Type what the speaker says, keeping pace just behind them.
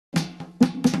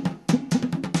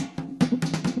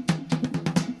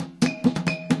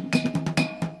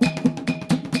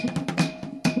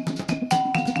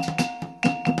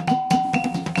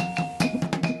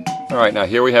Alright, now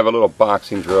here we have a little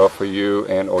boxing drill for you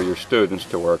and or your students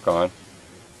to work on.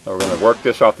 So we're going to work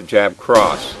this off the jab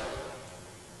cross.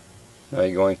 Now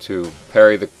you're going to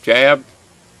parry the jab,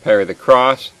 parry the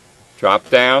cross, drop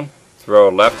down, throw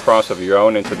a left cross of your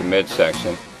own into the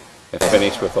midsection, and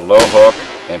finish with a low hook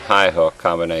and high hook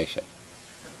combination.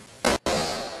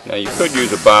 Now you could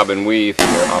use a bob and weave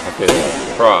here off of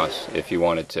his cross if you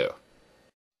wanted to.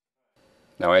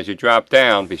 Now as you drop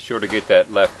down, be sure to get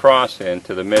that left cross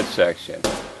into the midsection.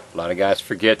 A lot of guys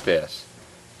forget this,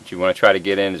 but you want to try to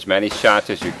get in as many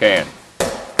shots as you can.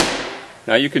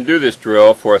 Now you can do this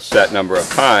drill for a set number of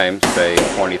times, say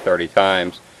 20-30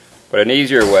 times, but an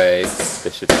easier way is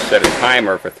to set a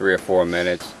timer for 3 or 4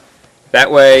 minutes. That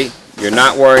way you're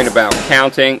not worrying about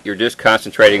counting, you're just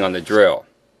concentrating on the drill.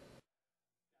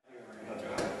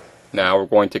 Now we're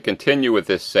going to continue with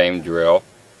this same drill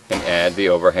and add the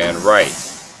overhand right.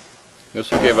 This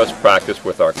will give us practice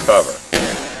with our cover.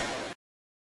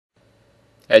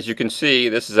 As you can see,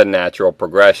 this is a natural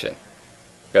progression,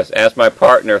 because as my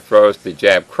partner throws the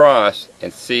jab cross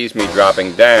and sees me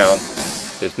dropping down,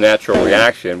 his natural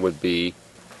reaction would be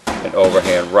an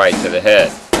overhand right to the head.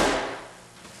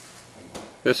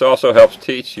 This also helps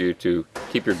teach you to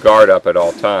keep your guard up at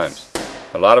all times.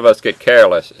 A lot of us get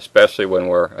careless, especially when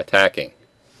we're attacking.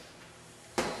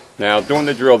 Now doing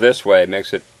the drill this way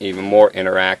makes it even more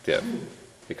interactive,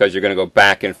 because you're going to go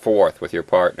back and forth with your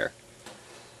partner.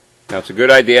 Now it's a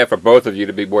good idea for both of you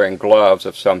to be wearing gloves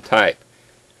of some type.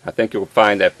 I think you'll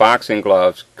find that boxing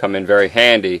gloves come in very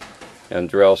handy in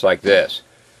drills like this,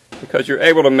 because you're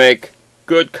able to make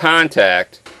good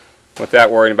contact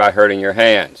without worrying about hurting your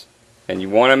hands. And you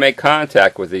want to make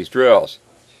contact with these drills.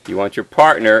 You want your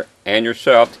partner and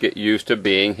yourself to get used to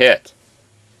being hit.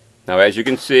 Now as you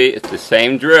can see, it's the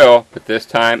same drill, but this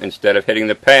time instead of hitting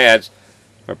the pads,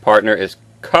 our partner is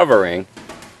covering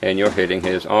and you're hitting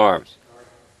his arms.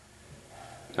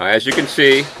 Now as you can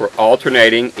see, we're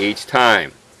alternating each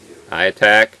time. I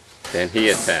attack, then he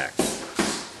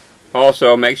attacks.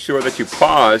 Also, make sure that you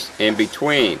pause in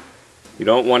between. You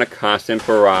don't want a constant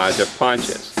barrage of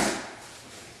punches.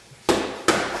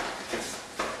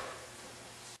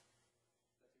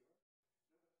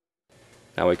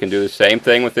 Now we can do the same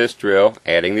thing with this drill,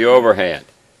 adding the overhand.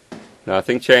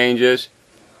 Nothing changes.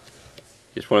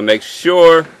 Just want to make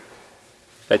sure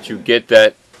that you get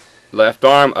that left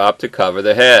arm up to cover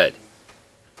the head.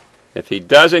 If he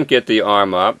doesn't get the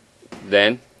arm up,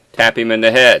 then tap him in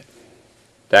the head.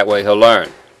 That way he'll learn.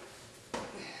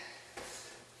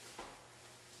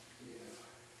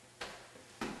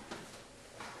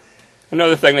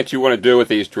 Another thing that you want to do with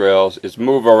these drills is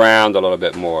move around a little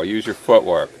bit more. Use your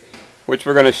footwork, which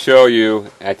we're going to show you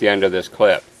at the end of this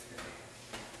clip.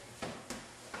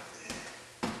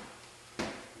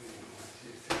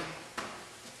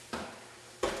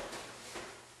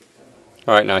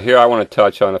 Alright, now here I want to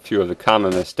touch on a few of the common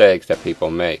mistakes that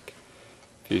people make.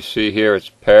 If you see here, it's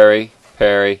parry,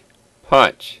 parry,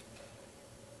 punch.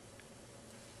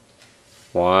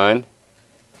 1,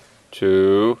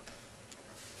 2,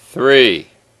 3.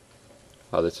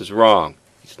 Oh, this is wrong.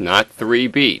 It's not 3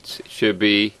 beats. It should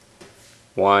be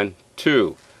 1,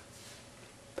 2.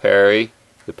 Parry.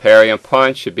 The parry and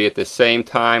punch should be at the same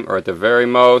time, or at the very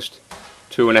most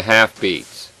 2.5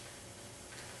 beats.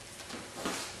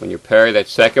 When you parry that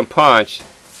second punch,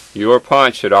 your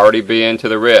punch should already be into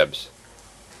the ribs.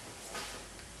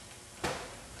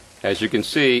 As you can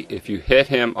see, if you hit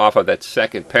him off of that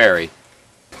second parry,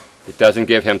 it doesn't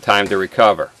give him time to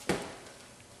recover.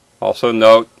 Also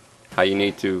note how you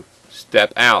need to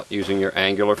step out using your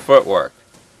angular footwork.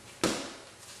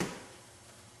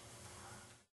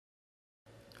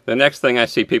 The next thing I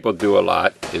see people do a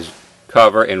lot is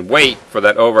cover and wait for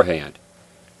that overhand.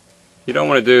 You don't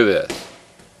want to do this.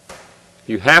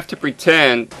 You have to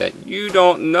pretend that you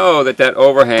don't know that that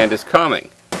overhand is coming.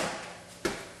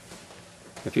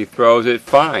 If he throws it,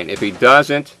 fine. If he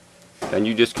doesn't, then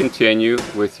you just continue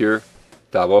with your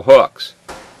double hooks.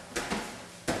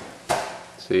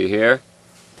 See here?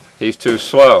 He's too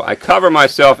slow. I cover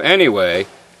myself anyway,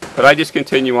 but I just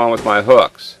continue on with my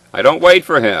hooks. I don't wait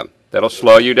for him. That'll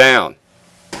slow you down.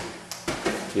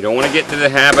 You don't want to get into the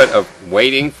habit of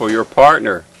waiting for your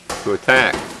partner to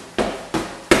attack.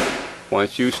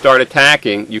 Once you start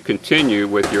attacking, you continue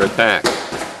with your attack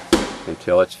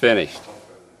until it's finished.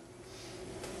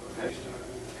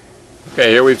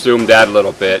 Okay, here we've zoomed out a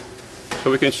little bit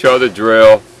so we can show the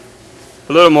drill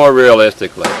a little more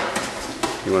realistically.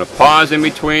 You want to pause in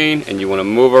between and you want to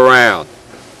move around.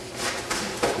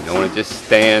 You don't want to just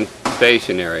stand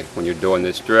stationary when you're doing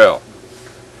this drill.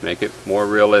 Make it more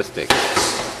realistic.